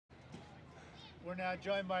We're now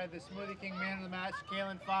joined by the Smoothie King man of the match,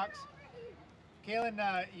 Kaelon Fox.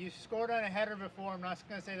 Kaelon, you scored on a header before. I'm not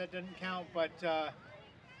going to say that didn't count, but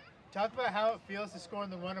talk about how it feels to score in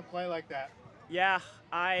the run of play like that. Yeah,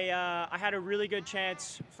 I had a really good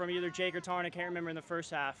chance from either Jake or Tarn, I can't remember, in the first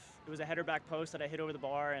half. It was a header back post that I hit over the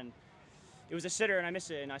bar, and it was a sitter, and I missed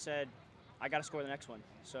it, and I said, I got to score the next one.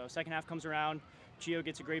 So second half comes around, Gio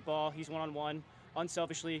gets a great ball, he's one-on-one,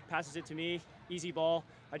 unselfishly passes it to me, easy ball.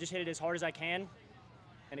 I just hit it as hard as I can,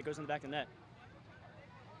 and it goes in the back of the net.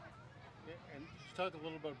 Yeah, and just talk a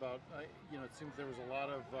little bit about, it seems there was a lot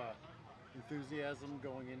of enthusiasm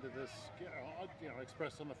going into this,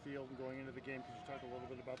 expressed on the field and going into the game. Could you talk a little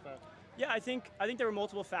bit about that? Yeah, I think there were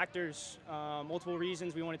multiple factors, multiple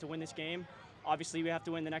reasons we wanted to win this game. Obviously, we have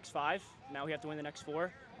to win the next 5. Now we have to win the next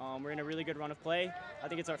 4. We're in a really good run of play. I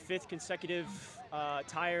think it's our 5th consecutive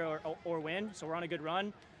tie or win, so we're on a good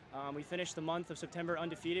run. We finished the month of September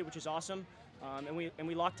undefeated, which is awesome, and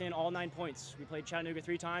we locked in all 9 points. We played Chattanooga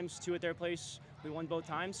 3 times, 2 at their place. We won both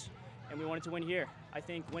times, and we wanted to win here. I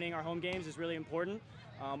think winning our home games is really important.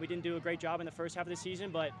 We didn't do a great job in the first half of the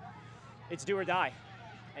season, but it's do or die.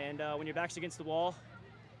 And when your back's against the wall,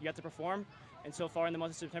 you have to perform. And so far in the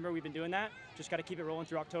month of September, we've been doing that. Just got to keep it rolling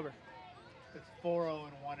through October. It's 4-0-1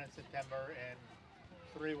 in September and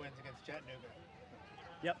 3 wins against Chattanooga.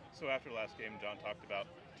 Yep. So after the last game, John talked about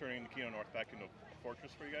turning Keno North back into a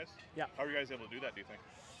fortress for you guys. Yeah. How are you guys able to do that, do you think?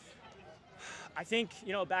 I think,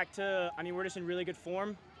 we're just in really good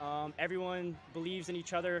form. Everyone believes in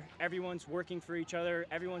each other. Everyone's working for each other.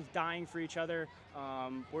 Everyone's dying for each other.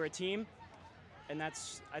 We're a team, and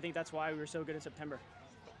I think that's why we were so good in September.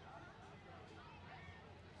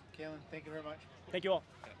 Kaelon, thank you very much. Thank you all.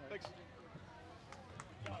 Yeah, thanks.